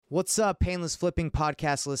What's up, Painless Flipping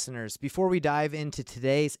podcast listeners? Before we dive into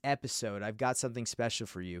today's episode, I've got something special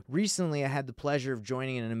for you. Recently, I had the pleasure of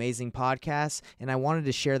joining an amazing podcast, and I wanted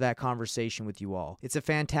to share that conversation with you all. It's a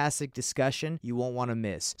fantastic discussion you won't want to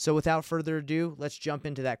miss. So without further ado, let's jump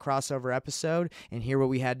into that crossover episode and hear what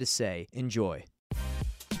we had to say. Enjoy.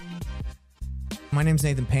 My name's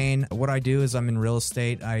Nathan Payne. What I do is I'm in real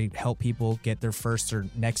estate. I help people get their first or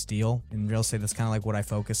next deal. In real estate, that's kind of like what I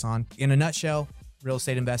focus on. In a nutshell, real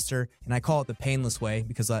estate investor, and I call it the painless way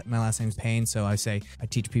because my last name's Payne. So I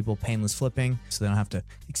teach people painless flipping so they don't have to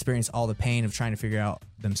experience all the pain of trying to figure out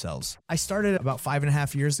themselves. I started about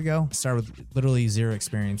 5.5 years ago. I started with literally zero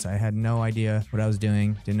experience. I had no idea what I was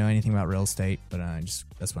doing, didn't know anything about real estate, but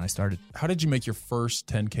that's when I started. How did you make your first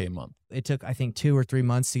 10K a month? It took, I think, 2 or 3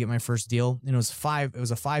 months to get my first deal, and it was a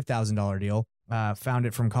 $5,000 deal. Found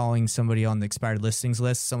it from calling somebody on the expired listings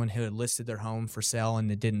list, someone who had listed their home for sale and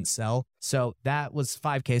it didn't sell. So that was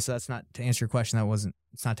 $5K. So that's not, to answer your question,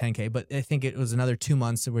 it's not $10K, but I think it was another 2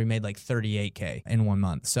 months that we made like $38K in 1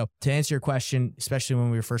 month. So to answer your question, especially when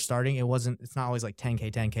we were first starting, it's not always like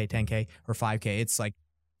 10K, or 5K. It's like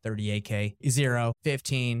 38K, 0,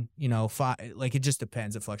 15, 5, like it just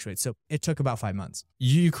depends. It fluctuates. So it took about 5 months.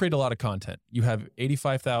 You create a lot of content. You have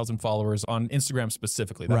 85,000 followers on Instagram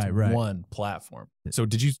specifically. That's right. One platform. So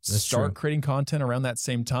did you start creating content around that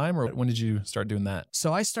same time, or when did you start doing that?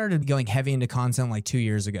 So I started going heavy into content like 2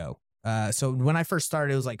 years ago. So when I first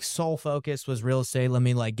started, it was like sole focus was real estate. Let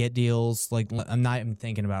me like get deals. Like I'm not even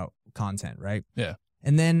thinking about content, right? Yeah.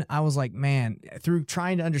 And then I was like, man, through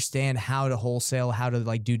trying to understand how to wholesale, how to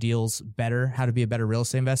like do deals better, how to be a better real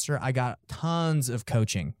estate investor, I got tons of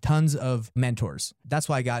coaching, tons of mentors. That's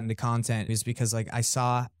why I got into content, is because like I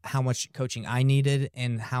saw how much coaching I needed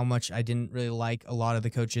and how much I didn't really like a lot of the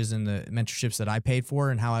coaches and the mentorships that I paid for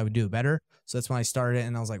and how I would do it better. So that's when I started,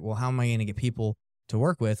 and I was like, well, how am I going to get people to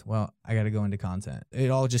work with? Well, I got to go into content. It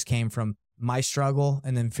all just came from my struggle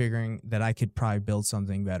and then figuring that I could probably build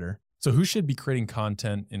something better. So who should be creating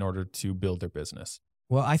content in order to build their business?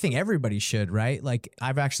 Well, I think everybody should, right? Like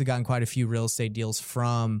I've actually gotten quite a few real estate deals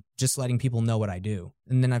from just letting people know what I do.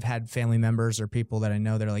 And then I've had family members or people that I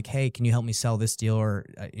know that are like, hey, can you help me sell this deal? Or,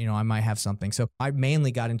 I might have something. So I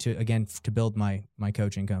mainly got into it, again, to build my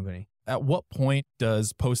coaching company. At what point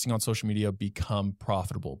does posting on social media become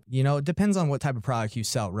profitable? It depends on what type of product you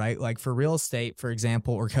sell, right? Like for real estate, for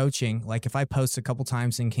example, or coaching, like if I post a couple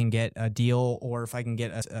times and can get a deal, or if I can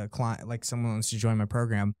get a client, like someone wants to join my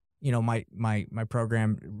program, my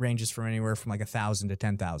program ranges from anywhere from like 1,000 to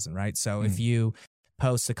 10,000, right? So if you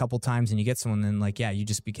post a couple times and you get someone, then like, yeah, you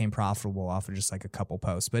just became profitable off of just like a couple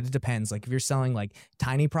posts. But it depends. Like if you're selling like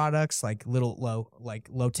tiny products, like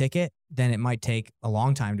low ticket, then it might take a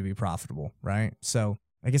long time to be profitable, right? So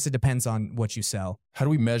I guess it depends on what you sell. How do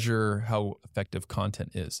we measure how effective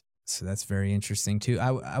content is? So that's very interesting too.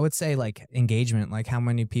 I would say like engagement, like how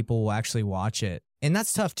many people will actually watch it. And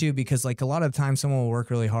that's tough too, because like a lot of the time someone will work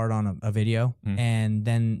really hard on a video and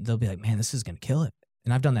then they'll be like, man, this is going to kill it.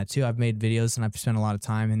 And I've done that too. I've made videos and I've spent a lot of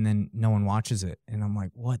time and then no one watches it. And I'm like,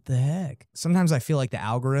 what the heck? Sometimes I feel like the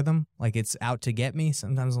algorithm, like it's out to get me.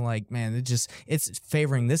 Sometimes I'm like, man, it's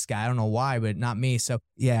favoring this guy. I don't know why, but not me. So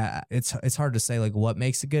yeah, it's hard to say like what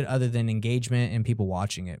makes it good other than engagement and people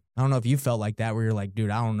watching it. I don't know if you felt like that where you're like, dude,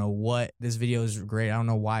 I don't know what, this video is great. I don't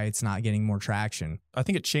know why it's not getting more traction. I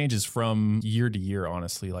think it changes from year to year,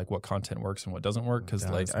 honestly, like what content works and what doesn't work. Because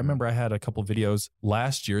like I remember I had a couple videos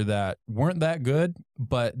last year that weren't that good,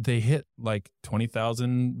 but they hit like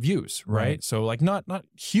 20,000 views, right? So like not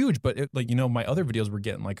huge, but my other videos were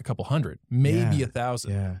getting like a couple hundred, maybe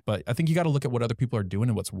 1,000. Yeah. But I think you got to look at what other people are doing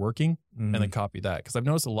and what's working and then copy that. Because I've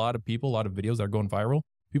noticed a lot of videos that are going viral,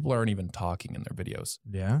 people aren't even talking in their videos.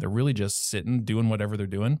 Yeah. They're really just sitting, doing whatever they're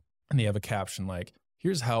doing. And they have a caption like,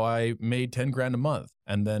 here's how I made 10 grand a month.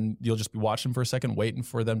 And then you'll just be watching for a second, waiting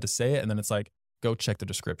for them to say it. And then it's like, go check the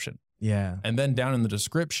description. Yeah. And then down in the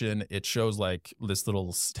description, it shows like this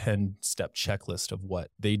little 10-step checklist of what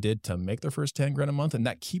they did to make their first 10 grand a month. And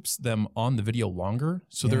that keeps them on the video longer.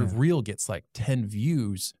 So their reel gets like 10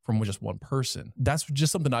 views from just one person. That's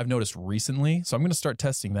just something I've noticed recently. So I'm going to start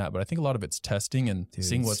testing that. But I think a lot of it's testing and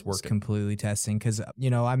seeing what's working. It's completely testing. Because,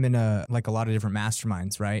 I'm in a lot of different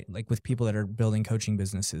masterminds, right? Like with people that are building coaching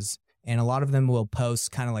businesses. And a lot of them will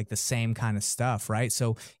post kind of like the same kind of stuff, right?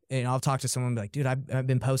 So I'll talk to someone and be like, dude, I've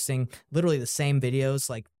been posting literally the same videos.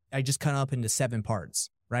 Like I just cut them up into 7 parts,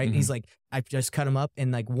 right? He's like, I just cut them up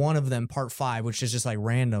and like one of them, part 5, which is just like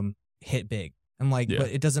random, hit big. I'm like, but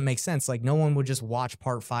it doesn't make sense. Like no one would just watch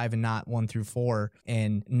part 5 and not 1 through 4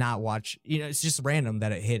 and not watch, it's just random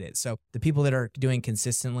that it hit it. So the people that are doing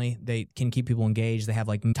consistently, they can keep people engaged. They have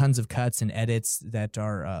like tons of cuts and edits that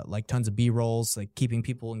are like tons of B-rolls, like keeping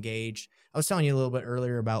people engaged. I was telling you a little bit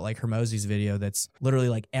earlier about like Hermosi's video that's literally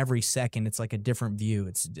like every second it's like a different view.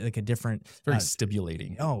 It's like a different very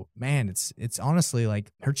stimulating. Oh man, it's honestly like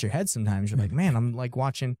hurts your head sometimes. You're like, man, I'm like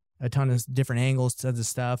watching a ton of different angles, tons of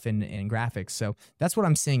stuff and graphics. So that's what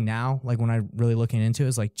I'm seeing now. Like when I'm really looking into it,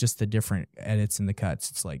 is like just the different edits and the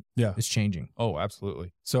cuts. It's like, it's changing. Oh,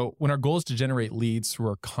 absolutely. So when our goal is to generate leads through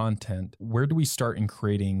our content, where do we start in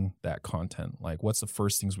creating that content? Like what's the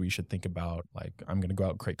first things we should think about? Like I'm going to go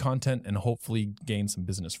out and create content and hopefully gain some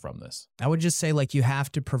business from this. I would just say like you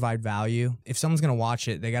have to provide value. If someone's going to watch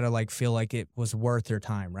it, they got to like feel like it was worth their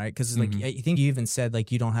time, right? Because like I think you even said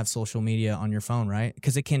like you don't have social media on your phone, right?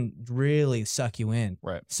 Because it can really suck you in.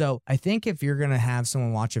 Right. So I think if you're going to have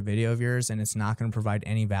someone watch a video of yours and it's not going to provide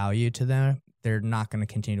any value to them, they're not going to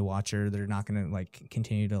continue to watch it, or they're not going to like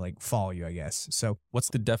continue to like follow you, I guess. So what's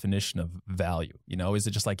the definition of value? Is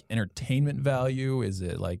it just like entertainment value? Is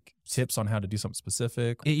it like tips on how to do something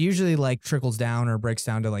specific? It usually like trickles down or breaks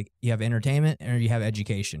down to like you have entertainment or you have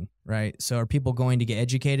education, right? So are people going to get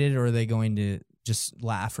educated, or are they going to just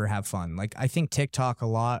laugh or have fun? Like I think TikTok a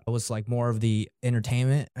lot was like more of the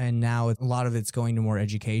entertainment, and now a lot of it's going to more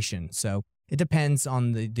education. So it depends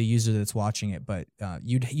on the user that's watching it, but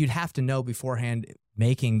you'd have to know beforehand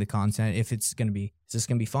making the content if it's going to be, is this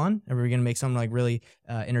going to be fun? Are we going to make something like really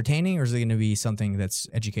entertaining, or is it going to be something that's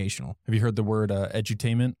educational? Have you heard the word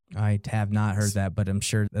edutainment? I have not heard that, but I'm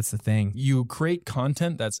sure that's the thing. You create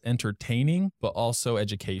content that's entertaining, but also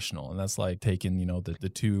educational. And that's like taking, the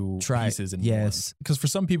two pieces in one. Because for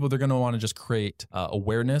some people, they're going to want to just create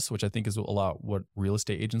awareness, which I think is a lot what real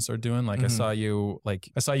estate agents are doing. Like I saw you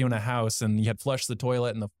in a house and you had flushed the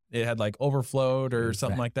toilet and it had like overflowed or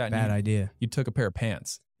something like that. Bad idea. You took a pair of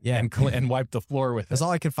pants. Yeah. And wiped the floor with it. That's all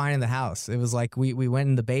I could find in the house. It was like we went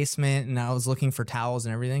in the basement and I was looking for towels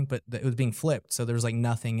and everything, but it was being flipped. So there was like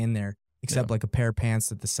nothing in there except like a pair of pants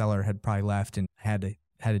that the seller had probably left, and I had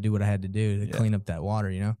to do what I had to do to clean up that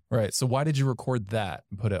water, Right. So why did you record that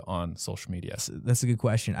and put it on social media? That's a good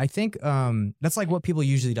question. I think that's like what people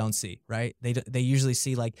usually don't see, right? They usually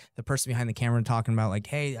see like the person behind the camera talking about like,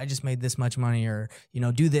 hey, I just made this much money, or,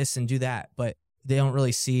 do this and do that. But they don't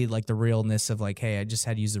really see like the realness of like, hey, I just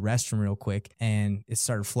had to use the restroom real quick and it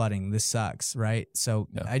started flooding. This sucks, right? So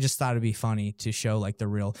I just thought it'd be funny to show like the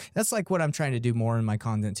real. That's like what I'm trying to do more in my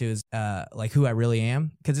content too, is like who I really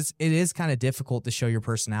am, because it is kind of difficult to show your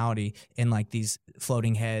personality in like these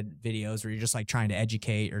floating head videos where you're just like trying to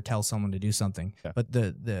educate or tell someone to do something. Yeah. But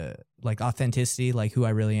the like authenticity, like who I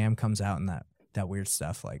really am, comes out in that weird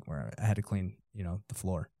stuff, like where I had to clean the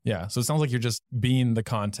floor. Yeah. So it sounds like you're just being the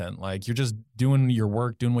content. Like you're just doing your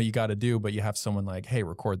work, doing what you got to do, but you have someone like, hey,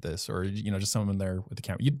 record this, or, just someone there with the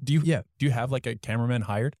camera. Do you have like a cameraman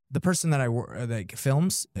hired? The person that that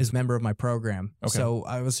films is a member of my program. Okay. So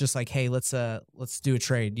I was just like, hey, let's do a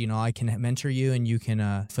trade. I can mentor you and you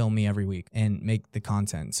can film me every week and make the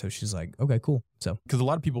content. So she's like, okay, cool. So, because a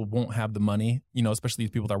lot of people won't have the money, especially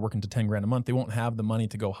these people that are working to 10 grand a month, they won't have the money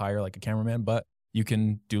to go hire like a cameraman, but you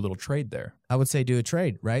can do a little trade there. I would say do a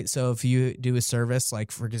trade, right? So if you do a service,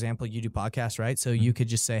 like for example, you do podcasts, right? So you could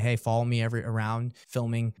just say, hey, follow me around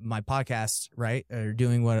filming my podcast, right? Or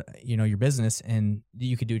doing what, your business, and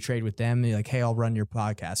you could do a trade with them. You're like, hey, I'll run your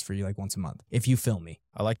podcast for you like once a month if you film me.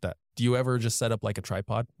 I like that. Do you ever just set up like a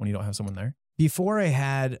tripod when you don't have someone there? Before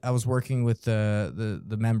I was working with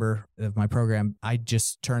the member of my program, I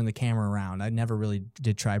just turned the camera around. I never really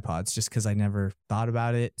did tripods just because I never thought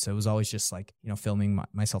about it. So it was always just like, filming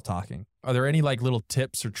myself talking. Are there any like little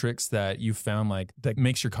tips or tricks that you found like that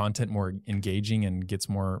makes your content more engaging and gets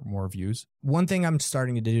more views? One thing I'm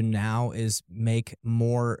starting to do now is make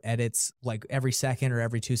more edits like every second or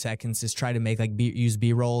every 2 seconds, is try to make like use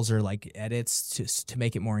B-rolls or like edits to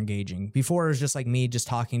make it more engaging. Before it was just like me just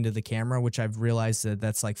talking to the camera, which I've realized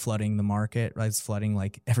that's like flooding the market, right? It's flooding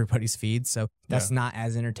like everybody's feed. So that's not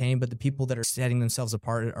as entertaining, but the people that are setting themselves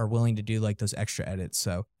apart are willing to do like those extra edits.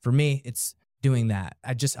 So for me, it's doing that.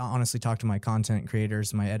 I just honestly talked to my content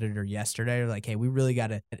creators, my editor yesterday. They're like, hey, we really got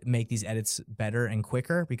to make these edits better and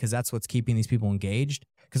quicker, because that's what's keeping these people engaged.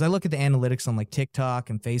 Because I look at the analytics on like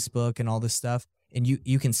TikTok and Facebook and all this stuff, and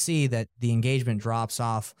you can see that the engagement drops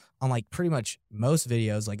off on like pretty much most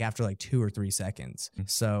videos, like after like 2 or 3 seconds. Mm-hmm.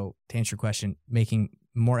 So to answer your question, making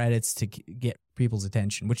more edits to get people's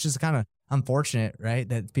attention, which is kind of unfortunate, right?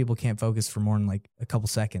 That people can't focus for more than like a couple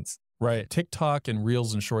seconds. Right. TikTok and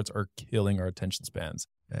Reels and Shorts are killing our attention spans.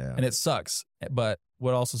 And it sucks. But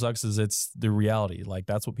what also sucks is it's the reality. Like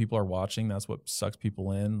that's what people are watching. That's what sucks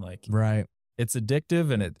people in. Like, right. It's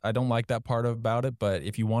addictive, and I don't like that part about it. But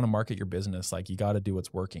if you want to market your business, like you got to do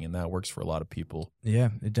what's working, and that works for a lot of people. Yeah,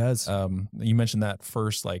 it does. You mentioned that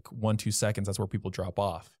first like 1-2 seconds. That's where people drop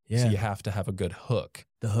off. Yeah. So you have to have a good hook.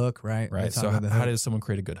 The hook, right? Right. So how does someone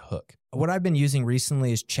create a good hook? What I've been using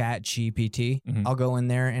recently is Chat GPT. I'll go in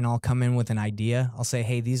there and I'll come in with an idea. I'll say,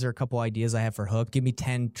 hey, these are a couple ideas I have for hook. Give me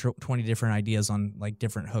 10, 20 different ideas on like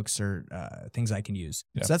different hooks or things I can use.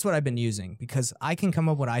 Yeah. So that's what I've been using because I can come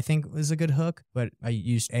up with what I think is a good hook, but I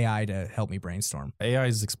use AI to help me brainstorm. AI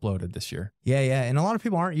has exploded this year. Yeah. And a lot of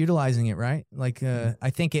people aren't utilizing it, right? Like I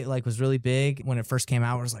think it like was really big when it first came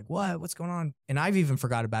out. I was like, what's going on? And I've even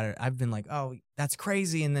forgot about it. I've been like, oh, that's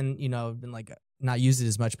crazy. And then, I've been like not used it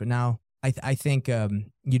as much, but now I think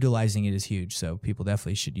utilizing it is huge. So people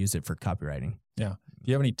definitely should use it for copywriting. Yeah.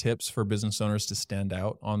 Do you have any tips for business owners to stand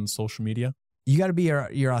out on social media? You got to be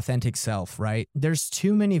your authentic self, right? There's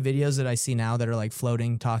too many videos that I see now that are like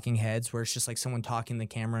floating talking heads where it's just like someone talking to the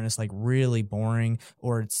camera and it's like really boring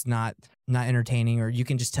or it's not entertaining or you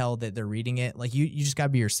can just tell that they're reading it. Like you just got to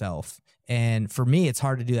be yourself. And for me, it's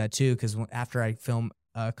hard to do that too because after I film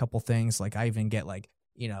a couple things, like I even get like,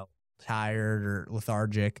 tired or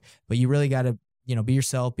lethargic, but you really got to, be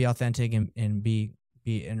yourself, be authentic and be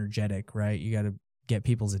energetic, right? You got to get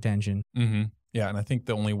people's attention. Mm-hmm. Yeah. And I think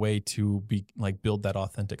the only way to be like build that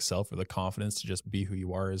authentic self or the confidence to just be who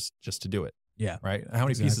you are is just to do it. Yeah. Right. How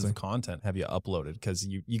many pieces of content have you uploaded? Because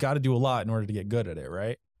you got to do a lot in order to get good at it,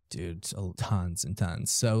 right? Dude, tons and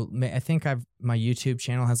tons. So I think my YouTube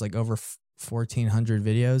channel has like over 1,400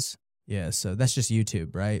 videos. Yeah. So that's just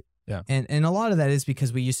YouTube, right? Yeah. And a lot of that is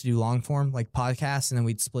because we used to do long form like podcasts and then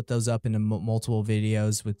we'd split those up into multiple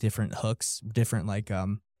videos with different hooks, different like,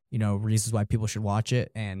 reasons why people should watch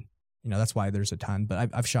it. And, that's why there's a ton, but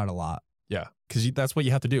I've shot a lot. Yeah. Because that's what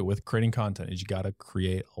you have to do with creating content is you got to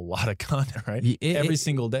create a lot of content, right? Every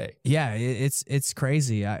single day. Yeah. It's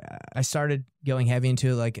crazy. I started going heavy into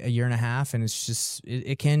it like a year and a half and it's just,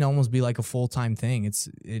 it can almost be like a full-time thing.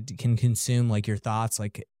 It can consume like your thoughts.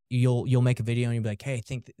 Like you'll make a video and you'll be like, hey, I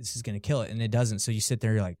think this is going to kill it. And it doesn't. So you sit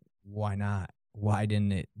there, you're like, why not? Why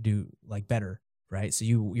didn't it do like better? Right. So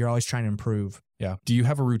you're always trying to improve. Yeah. Do you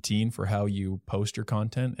have a routine for how you post your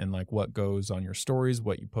content and like what goes on your stories,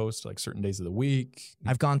 what you post like certain days of the week?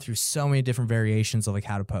 I've gone through so many different variations of like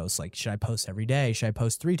how to post. Like, should I post every day? Should I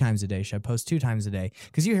post 3 times a day? Should I post 2 times a day?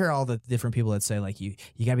 Because you hear all the different people that say like you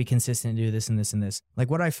got to be consistent and do this and this and this.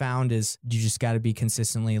 Like what I found is you just got to be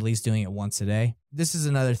consistently at least doing it once a day. This is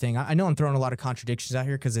another thing. I know I'm throwing a lot of contradictions out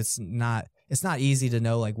here because it's not easy to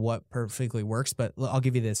know like what perfectly works, but I'll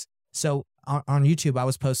give you this. So on YouTube, I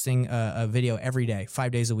was posting a video every day,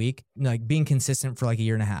 5 days a week, like being consistent for like a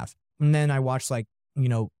year and a half. And then I watched like,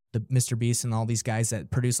 the Mr. Beast and all these guys that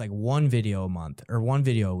produce like 1 video a month or 1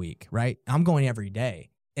 video a week, right? I'm going every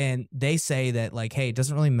day. And they say that like, hey, it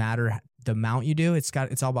doesn't really matter the amount you do. It's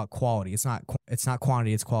all about quality. It's not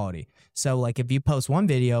quantity, it's quality. So like if you post 1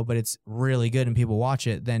 video, but it's really good and people watch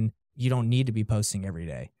it, then you don't need to be posting every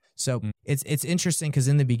day. So it's interesting because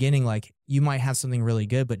in the beginning, like you might have something really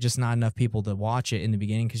good, but just not enough people to watch it in the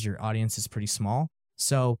beginning because your audience is pretty small.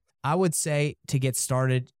 So I would say to get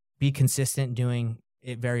started, be consistent doing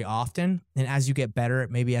it very often. And as you get better,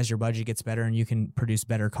 maybe as your budget gets better and you can produce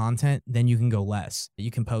better content, then you can go less.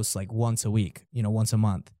 You can post like once a week, once a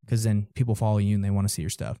month, because then people follow you and they want to see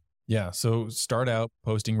your stuff. Yeah. So start out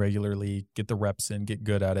posting regularly, get the reps in, get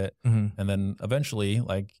good at it. And then eventually,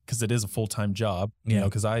 like, because it is a full-time job, you know,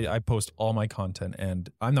 because I post all my content and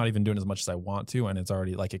I'm not even doing as much as I want to. And it's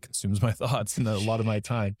already like it consumes my thoughts and a lot of my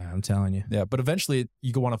time. I'm telling you. Yeah. But eventually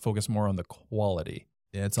you want to focus more on the quality.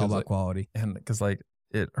 Yeah. It's all about quality. And because like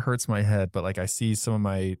it hurts my head, but like I see some of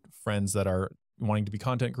my friends that are wanting to be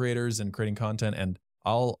content creators and creating content and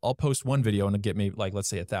I'll post 1 video and get maybe like, let's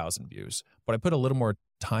say 1,000 views, but I put a little more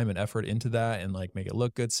time and effort into that and like make it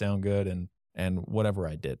look good, sound good. And whatever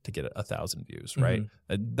I did to get 1,000 views, right?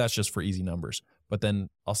 That's just for easy numbers. But then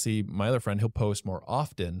I'll see my other friend, he'll post more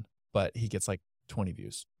often, but he gets like 20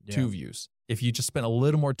 views, 2 views. If you just spend a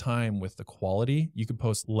little more time with the quality, you can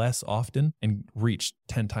post less often and reach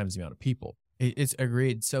 10 times the amount of people. It's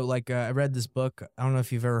agreed. So like I read this book. I don't know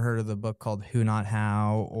if you've ever heard of the book called Who Not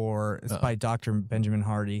How, or it's by Dr. Benjamin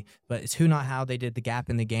Hardy, but it's Who Not How. They did The Gap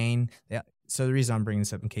and the Gain. So the reason I'm bringing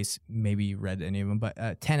this up in case maybe you read any of them, but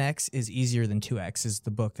 10X is easier than 2X is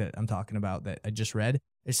the book that I'm talking about that I just read.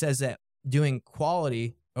 It says that doing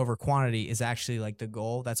quality over quantity is actually like the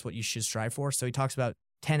goal. That's what you should strive for. So he talks about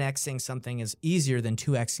 10Xing something is easier than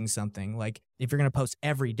 2Xing something. Like if you're going to post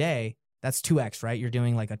every day, that's 2x, right? You're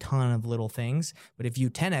doing like a ton of little things. But if you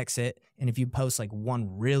 10x it, and if you post like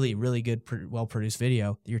one really, really good, well-produced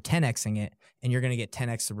video, you're 10xing it, and you're going to get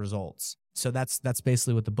 10x the results. So that's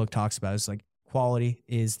basically what the book talks about. It's like quality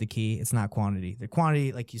is the key. It's not quantity. The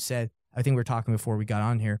quantity, like you said, I think we were talking before we got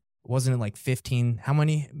on here, wasn't it like 15? How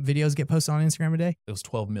many videos get posted on Instagram a day? It was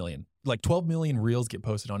 12 million. Like 12 million reels get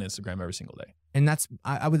posted on Instagram every single day. And that's,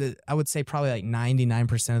 I would say probably like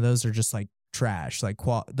 99% of those are just like trash. Like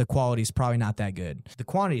the quality is probably not that good. The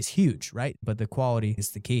quantity is huge, right? But the quality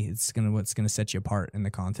is the key. It's what's gonna set you apart in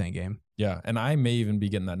the content game. Yeah, and I may even be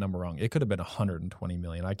getting that number wrong. It could have been 120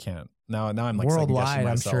 million. I can't. Now I'm like worldwide.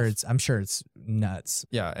 I'm sure it's nuts.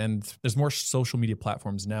 Yeah, and there's more social media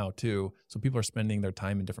platforms now too. So people are spending their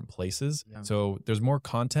time in different places. Yeah. So there's more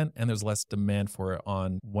content and there's less demand for it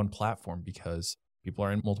on one platform because people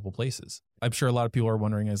are in multiple places. I'm sure a lot of people are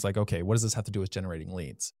wondering is like, okay, what does this have to do with generating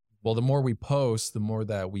leads? Well, the more we post, the more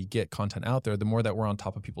that we get content out there, the more that we're on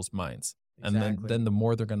top of people's minds. Exactly. And then the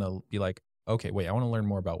more they're going to be like, okay, wait, I want to learn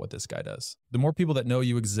more about what this guy does. The more people that know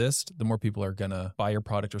you exist, the more people are going to buy your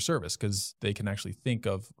product or service because they can actually think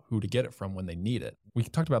of who to get it from when they need it. We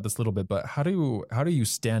talked about this a little bit, but how do you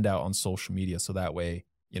stand out on social media so that way,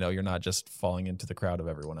 you're not just falling into the crowd of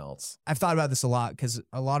everyone else? I've thought about this a lot because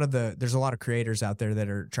there's a lot of creators out there that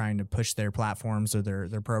are trying to push their platforms or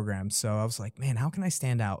their programs. So I was like, man, how can I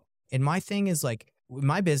stand out? And my thing is like, with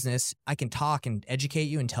my business, I can talk and educate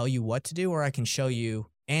you and tell you what to do, or I can show you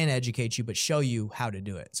and educate you, but show you how to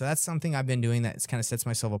do it. So that's something I've been doing that kind of sets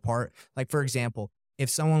myself apart. Like, for example, if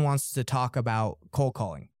someone wants to talk about cold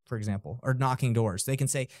calling, for example, or knocking doors, they can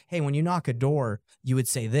say, hey, when you knock a door, you would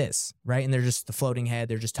say this, right? And they're just the floating head.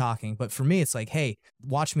 They're just talking. But for me, it's like, hey,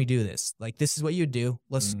 watch me do this. Like, this is what you do.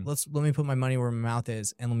 Let me put my money where my mouth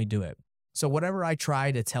is and let me do it. So whatever I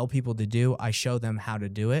try to tell people to do, I show them how to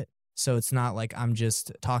do it. So it's not like I'm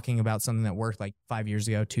just talking about something that worked like 5 years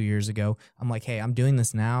ago, 2 years ago. I'm like, hey, I'm doing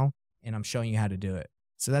this now and I'm showing you how to do it.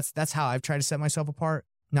 So that's how I've tried to set myself apart.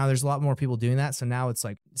 Now there's a lot more people doing that. So now it's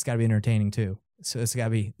like, it's gotta be entertaining too. So it's gotta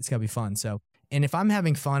be fun. So, and if I'm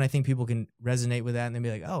having fun, I think people can resonate with that and they'll be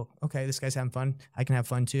like, oh, okay, this guy's having fun. I can have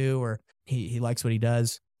fun too. Or he likes what he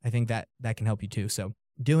does. I think that can help you too. So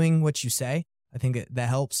doing what you say, I think that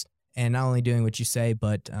helps. And not only doing what you say,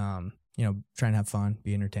 but, trying to have fun,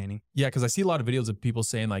 be entertaining. Yeah, because I see a lot of videos of people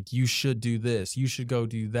saying like, you should do this, you should go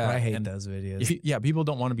do that. I hate those videos. Yeah, people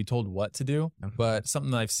don't want to be told what to do. But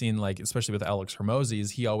something that I've seen, like especially with Alex Hormozi,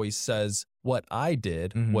 is he always says, what I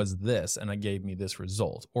did was this, and it gave me this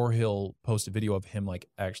result. Or he'll post a video of him like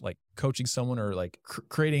actually like coaching someone or like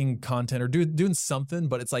creating content or doing something,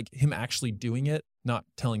 but it's like him actually doing it, not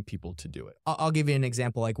telling people to do it. I'll give you an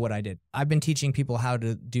example like what I did. I've been teaching people how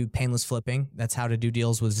to do painless flipping. That's how to do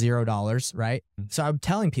deals with $0, right? So I'm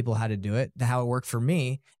telling people how to do it, how it worked for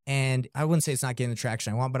me. And I wouldn't say it's not getting the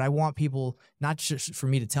traction I want, but I want people not just for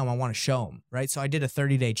me to tell them, I want to show them, right? So I did a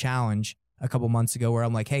 30-day challenge a couple months ago where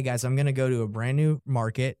I'm like, hey guys, I'm going to go to a brand new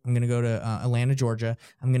market. I'm going to go to Atlanta, Georgia.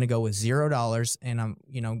 I'm going to go with $0 and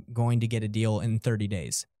I'm, going to get a deal in 30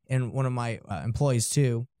 days. And one of my employees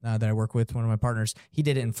too, that I work with, one of my partners, he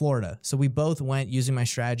did it in Florida. So we both went using my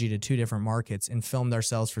strategy to 2 different markets and filmed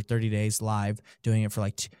ourselves for 30 days live, doing it for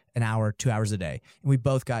like an hour, 2 hours a day. And we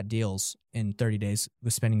both got deals in 30 days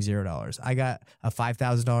with spending $0. I got a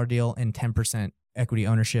 $5,000 deal and 10% equity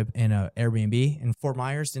ownership in a Airbnb in Fort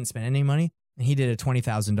Myers, didn't spend any money. And he did a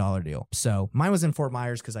 $20,000 deal. So mine was in Fort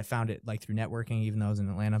Myers because I found it like through networking, even though I was in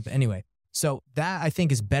Atlanta. But anyway, so that I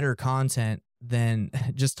think is better content than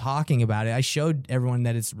just talking about it. I showed everyone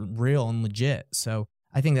that it's real and legit. So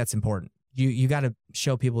I think that's important. You got to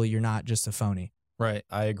show people you're not just a phony. Right.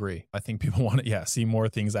 I agree. I think people want to, see more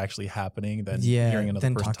things actually happening than hearing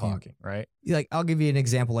another person talking. Right. Like, I'll give you an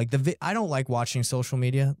example. Like I don't like watching social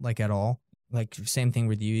media like at all. Like same thing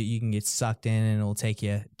with you. You can get sucked in and it'll take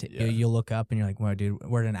you you'll look up and you're like, well, dude,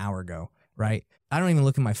 where'd an hour go? Right. I don't even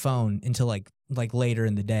look at my phone until like later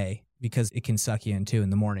in the day, because it can suck you in too in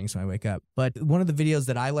the mornings when I wake up. But one of the videos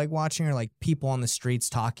that I like watching are like people on the streets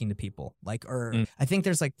talking to people. I think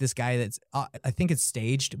there's like this guy that's, I think it's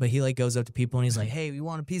staged, but he like goes up to people and he's like, hey, you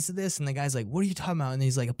want a piece of this? And the guy's like, what are you talking about? And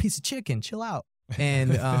he's like, a piece of chicken, chill out.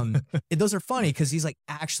 And those are funny because he's like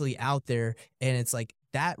actually out there, and it's like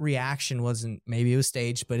that reaction wasn't, maybe it was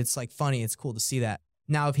staged, but it's like funny. It's cool to see that.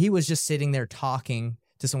 Now, if he was just sitting there talking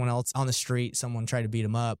to someone else on the street, someone tried to beat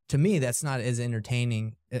him up, to me, that's not as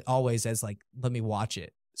entertaining always as like, let me watch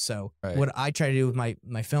it. So what I try to do with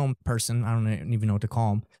my film person, I don't even know what to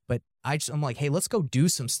call him, but I'm like, hey, let's go do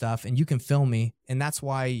some stuff and you can film me. And that's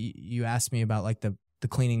why you asked me about like the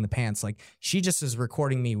cleaning the pants. Like she just is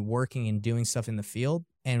recording me working and doing stuff in the field.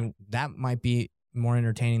 And that might be more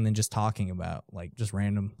entertaining than just talking about like just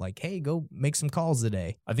random, like, hey, go make some calls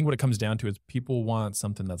today. I think what it comes down to is people want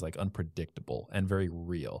something that's like unpredictable and very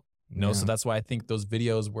real. You know, so that's why I think those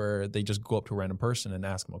videos where they just go up to a random person and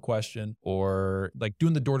ask them a question, or like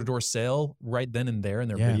doing the door-to-door sale right then and there, and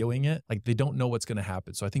they're videoing it, like they don't know what's going to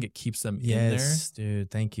happen. So I think it keeps them in there. Yes, dude.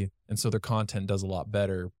 Thank you. And so their content does a lot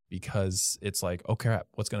better because it's like, oh crap,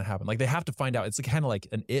 what's going to happen? Like they have to find out. It's kind of like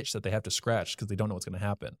an itch that they have to scratch because they don't know what's going to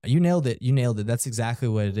happen. You nailed it. You nailed it. That's exactly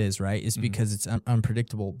what it is, right? It's because it's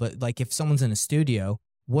unpredictable. But like if someone's in a studio,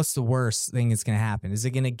 what's the worst thing that's going to happen? Is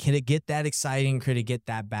it going to get that exciting? Could it get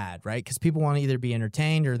that bad? Right? Because people want to either be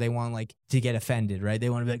entertained or they want like to get offended, right? They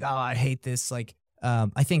want to be like, oh, I hate this. Like,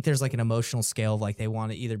 I think there's like an emotional scale of like they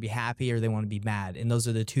want to either be happy or they want to be mad. And those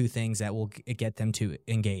are the two things that will get them to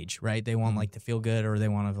engage, right? They want like to feel good or they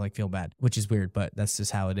want to like feel bad, which is weird, but that's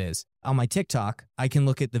just how it is. On my TikTok, I can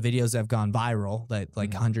look at the videos that have gone viral, that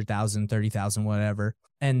like 100,000, 30,000, whatever.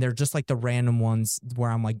 And they're just like the random ones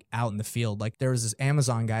where I'm like out in the field. Like there was this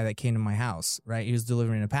Amazon guy that came to my house, right? He was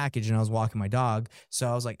delivering a package and I was walking my dog. So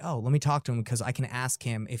I was like, oh, let me talk to him because I can ask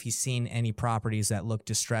him if he's seen any properties that look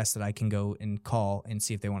distressed that I can go and call and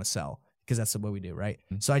see if they want to sell. Because that's what we do, right?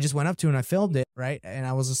 So I just went up to him and I filmed it, right? And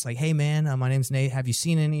I was just like, hey, man, my name's Nate. Have you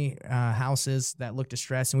seen any houses that look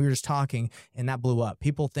distressed? And we were just talking and that blew up.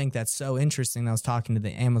 People think that's so interesting that I was talking to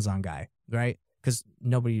the Amazon guy, right? Because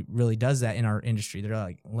nobody really does that in our industry. They're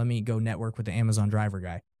like, let me go network with the Amazon driver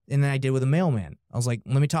guy. And then I did with a mailman. I was like,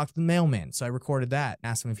 let me talk to the mailman. So I recorded that and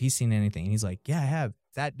asked him if he's seen anything. And he's like, yeah, I have.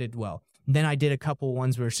 That did well. And then I did a couple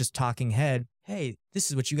ones where it's just talking head. Hey, this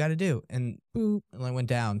is what you got to do. And boop, and I went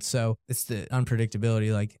down. So it's the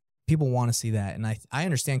unpredictability. Like people want to see that. And I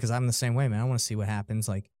understand because I'm the same way, man. I want to see what happens.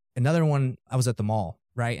 Like another one, I was at the mall,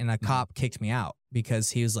 right? And a cop kicked me out because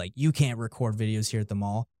he was like, you can't record videos here at the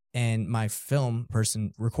mall. And my film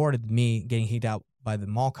person recorded me getting kicked out by the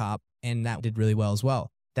mall cop, and that did really well as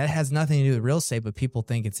well. That has nothing to do with real estate, but people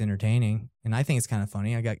think it's entertaining. And I think it's kind of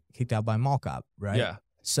funny. I got kicked out by a mall cop, right? Yeah.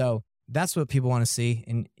 So that's what people want to see.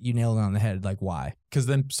 And you nailed it on the head. Like, why? Because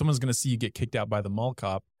then someone's going to see you get kicked out by the mall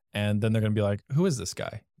cop, and then they're going to be like, who is this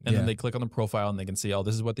guy? And then they click on the profile and they can see, oh,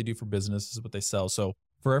 this is what they do for business. This is what they sell. So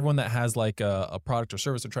for everyone that has like a product or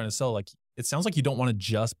service they're trying to sell, like it sounds like you don't want to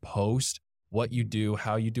just post what you do,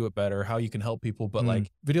 how you do it better, how you can help people, but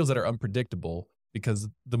like videos that are unpredictable, because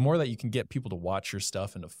the more that you can get people to watch your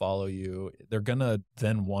stuff and to follow you, they're going to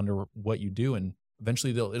then wonder what you do. And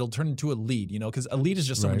eventually it'll turn into a lead, you know, because a lead is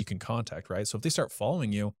just someone you can contact, right? So if they start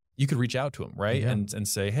following you, you could reach out to them, right? Yeah. And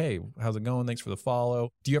say, hey, how's it going? Thanks for the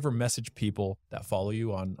follow. Do you ever message people that follow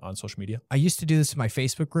you on social media? I used to do this in my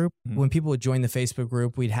Facebook group. When people would join the Facebook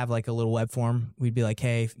group, we'd have like a little web form. We'd be like,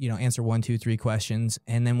 hey, you know, answer 1, 2, 3 questions.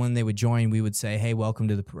 And then when they would join, we would say, hey, welcome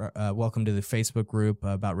to the Facebook group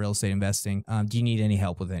about real estate investing. Do you need any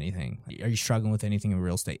help with anything? Are you struggling with anything in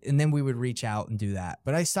real estate? And then we would reach out and do that.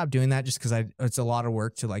 But I stopped doing that just because it's a lot of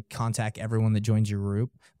work to like contact everyone that joins your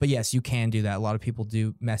group. But yes, you can do that. A lot of people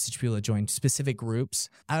do message people that join specific groups.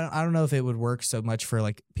 I don't know if it would work so much for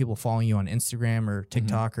like people following you on Instagram or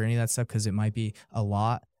TikTok or any of that stuff, because it might be a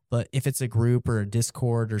lot. But if it's a group or a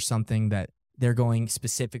Discord or something that they're going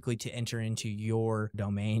specifically to enter into your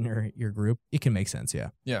domain or your group, it can make sense. Yeah.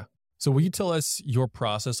 Yeah. So will you tell us your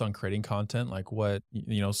process on creating content? Like what,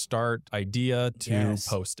 you know, start idea to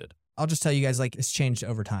post it? I'll just tell you guys, like, it's changed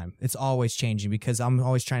over time. It's always changing because I'm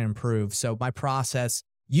always trying to improve. So my process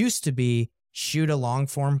used to be shoot a long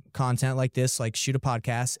form content like this, like shoot a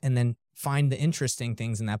podcast and then find the interesting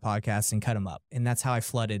things in that podcast and cut them up. And that's how I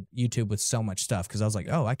flooded YouTube with so much stuff, because I was like,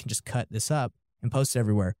 oh, I can just cut this up and post it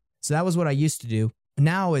everywhere. So that was what I used to do.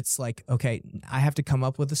 Now it's like, okay, I have to come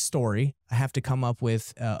up with a story. I have to come up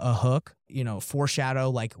with a hook, you know, foreshadow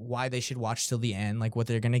like why they should watch till the end, like what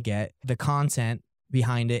they're going to get, the content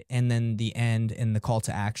behind it, and then the end and the call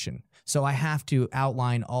to action. So I have to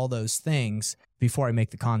outline all those things before I make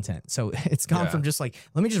the content. So it's gone from just like,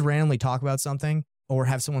 let me just randomly talk about something or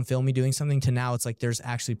have someone film me doing something, to now it's like there's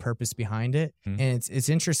actually purpose behind it. And it's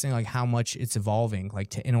interesting like how much it's evolving,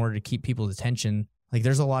 like in order to keep people's attention. Like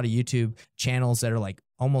there's a lot of YouTube channels that are like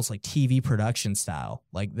almost like TV production style.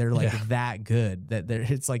 Like they're like that good that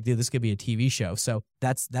it's like, dude, this could be a TV show. So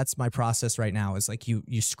that's my process right now, is like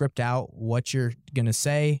you script out what you're going to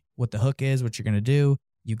say, what the hook is, what you're going to do.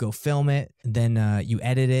 You go film it, and then you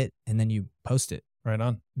edit it, and then you post it. Right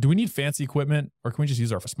on. Do we need fancy equipment, or can we just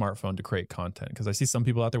use our smartphone to create content? Because I see some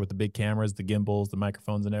people out there with the big cameras, the gimbals, the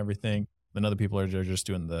microphones and everything. Then other people are just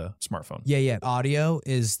doing the smartphone. Yeah, yeah. Audio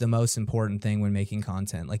is the most important thing when making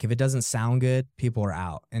content. Like if it doesn't sound good, people are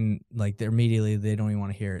out and like they don't even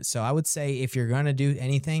want to hear it. So I would say if you're going to do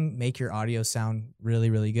anything, make your audio sound really,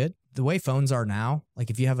 really good. The way phones are now, like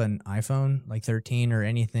if you have an iPhone like 13 or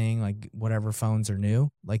anything, like whatever phones are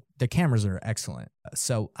new, like the cameras are excellent.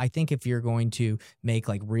 So I think if you're going to make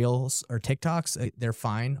like Reels or TikToks, they're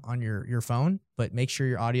fine on your phone, but make sure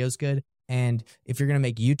your audio's good. And if you're going to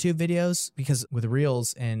make YouTube videos, because with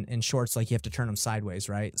Reels and Shorts, like you have to turn them sideways,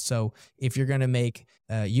 right? So if you're going to make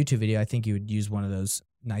a YouTube video, I think you would use one of those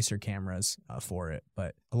nicer cameras for it.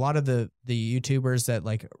 But a lot of the YouTubers that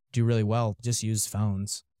like do really well just use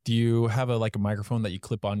phones. Do you have a microphone that you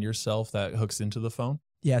clip on yourself that hooks into the phone?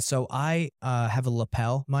 Yeah, so I have a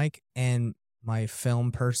lapel mic, and my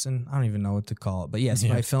film person, I don't even know what to call it, but yes,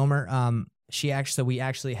 my filmer, we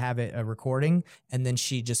actually have it a recording, and then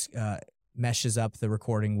she just meshes up the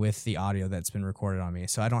recording with the audio that's been recorded on me.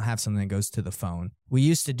 So I don't have something that goes to the phone. We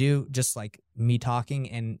used to do just like me talking,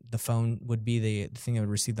 and the phone would be the thing that would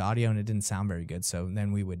receive the audio, and it didn't sound very good. So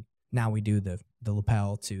then now we do the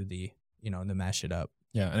lapel to the mesh it up.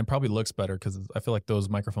 Yeah, and it probably looks better because I feel like those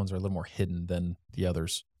microphones are a little more hidden than the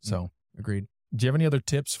others. So agreed. Do you have any other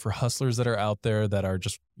tips for hustlers that are out there that are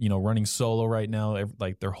just, running solo right now?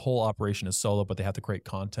 Like their whole operation is solo, but they have to create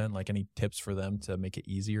content. Like any tips for them to make it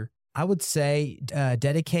easier? I would say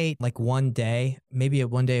dedicate like one day, maybe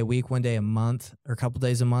one day a week, one day a month, or a couple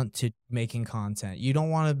days a month to making content. You don't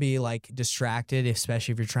want to be like distracted,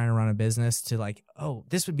 especially if you're trying to run a business, to like, oh,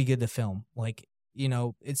 this would be good to film. Like,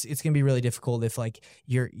 it's going to be really difficult if like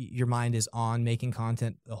your mind is on making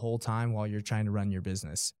content the whole time while you're trying to run your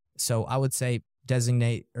business. So I would say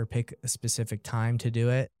designate or pick a specific time to do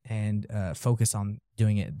it and focus on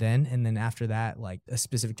doing it then. And then after that, like a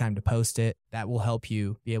specific time to post it, that will help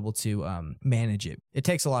you be able to manage it. It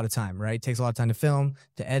takes a lot of time, right? It takes a lot of time to film,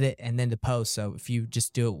 to edit, and then to post. So if you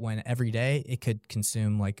just do it every day, it could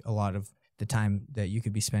consume like a lot of the time that you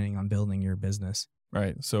could be spending on building your business.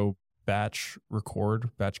 Right. So batch record,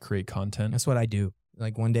 batch create content. That's what I do.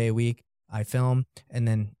 Like one day a week, I film, and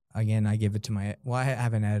then again, I give it to I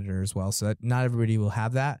have an editor as well, so that not everybody will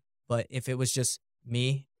have that. But if it was just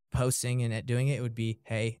me posting and doing it, it would be,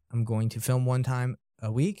 hey, I'm going to film one time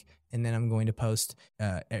a week, and then I'm going to post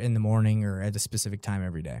in the morning or at a specific time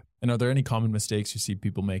every day. And are there any common mistakes you see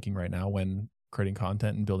people making right now when creating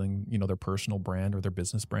content and building, their personal brand or their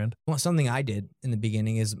business brand? Well, something I did in the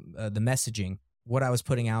beginning is the messaging. What I was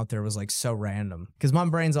putting out there was like so random because my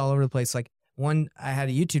brain's all over the place. Like I had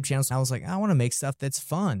a YouTube channel, so I was like, I want to make stuff that's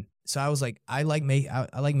fun. So I was like, I like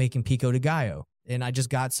making pico de gallo, and I just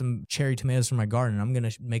got some cherry tomatoes from my garden. I'm gonna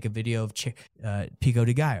make a video of pico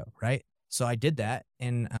de gallo, right? So I did that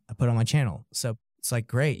and I put it on my channel. So it's like,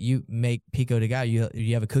 great, you make pico de gallo.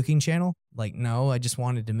 You have a cooking channel? Like, no, I just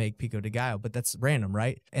wanted to make pico de gallo, but that's random,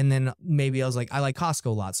 right? And then maybe I was like, I like Costco a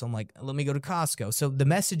lot. So I'm like, let me go to Costco. So the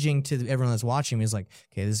messaging to everyone that's watching me is like,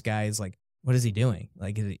 okay, this guy is like, what is he doing?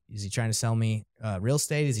 Like, is he trying to sell me real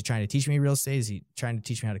estate? Is he trying to teach me real estate? Is he trying to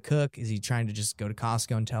teach me how to cook? Is he trying to just go to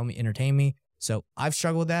Costco and entertain me? So I've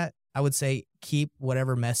struggled with that. I would say keep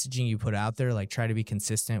whatever messaging you put out there, like try to be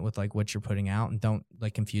consistent with like what you're putting out, and don't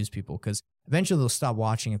like confuse people, because eventually they'll stop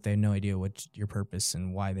watching if they have no idea what your purpose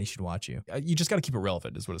and why they should watch you. You just got to keep it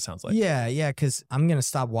relevant is what it sounds like. Yeah, because I'm going to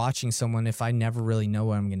stop watching someone if I never really know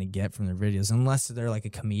what I'm going to get from their videos, unless they're like a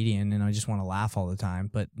comedian and I just want to laugh all the time.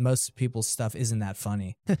 But most people's stuff isn't that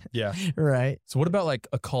funny. Yeah. Right. So what about like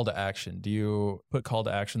a call to action? Do you put call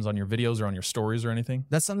to actions on your videos or on your stories or anything?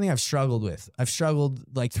 That's something I've struggled with. I've struggled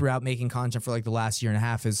like throughout making content for like the last year and a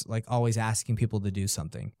half, is like always asking people to do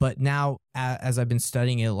something. But now as I've been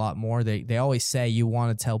studying it a lot more, they always say you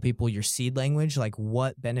want to tell people your seed language, like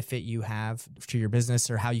what benefit you have to your business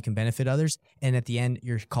or how you can benefit others. And at the end,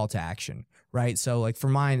 your call to action, right? So like for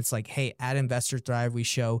mine, it's like, hey, at Investor Thrive, we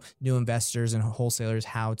show new investors and wholesalers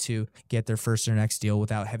how to get their first or next deal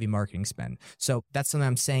without heavy marketing spend. So that's something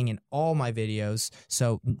I'm saying in all my videos.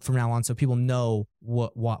 So from now on, so people know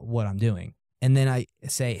what I'm doing. And then I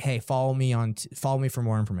say, hey, follow me for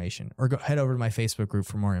more information, or head over to my Facebook group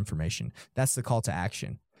for more information. That's the call to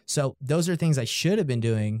action. So those are things I should have been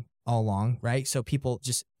doing all along, right? So people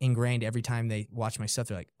just ingrained every time they watch my stuff,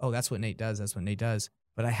 they're like, oh, that's what Nate does. That's what Nate does.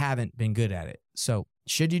 But I haven't been good at it. So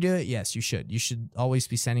should you do it? Yes, you should. You should always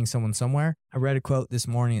be sending someone somewhere. I read a quote this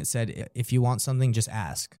morning. It said, if you want something, just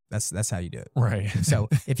ask. That's how you do it. Right. So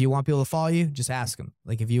if you want people to follow you, just ask them.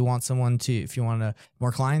 Like if you want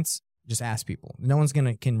more clients, just ask people. No one's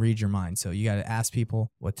can read your mind. So you got to ask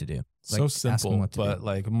people what to do. Like, so simple, but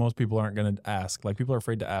like most people aren't going to ask. Like people are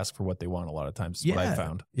afraid to ask for what they want a lot of times. Yeah, what I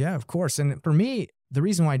found. Yeah, of course. And for me, the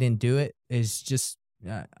reason why I didn't do it is just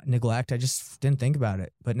neglect. I just didn't think about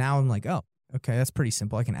it. But now I'm like, oh, okay, that's pretty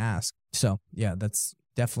simple. I can ask. So yeah, that's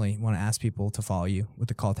definitely want to ask people to follow you with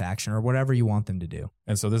the call to action or whatever you want them to do.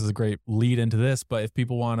 And so this is a great lead into this, but if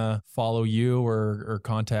people want to follow you or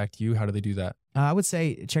contact you, how do they do that? I would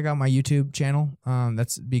say check out my YouTube channel.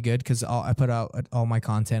 That's be good because I put out all my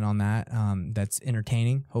content on that. That's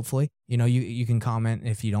entertaining, hopefully. You know, you can comment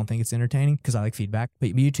if you don't think it's entertaining because I like feedback.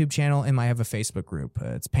 But my YouTube channel and I have a Facebook group.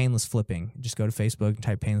 It's Painless Flipping. Just go to Facebook and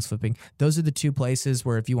type Painless Flipping. Those are the two places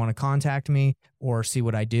where if you want to contact me or see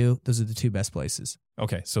what I do, those are the two best places.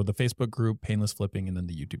 Okay, so the Facebook group, Painless Flipping, and then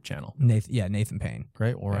the YouTube channel. Nathan Payne.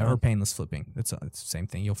 Great. Or Painless Flipping. It's the same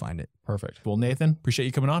thing. You'll find it. Perfect. Well, Nathan, appreciate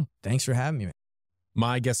you coming on. Thanks for having me, man.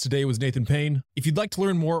 My guest today was Nathan Payne. If you'd like to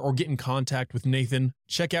learn more or get in contact with Nathan,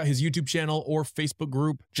 check out his YouTube channel or Facebook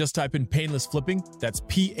group. Just type in Painless Flipping. That's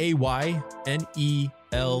Payneless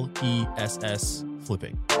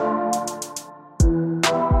Flipping.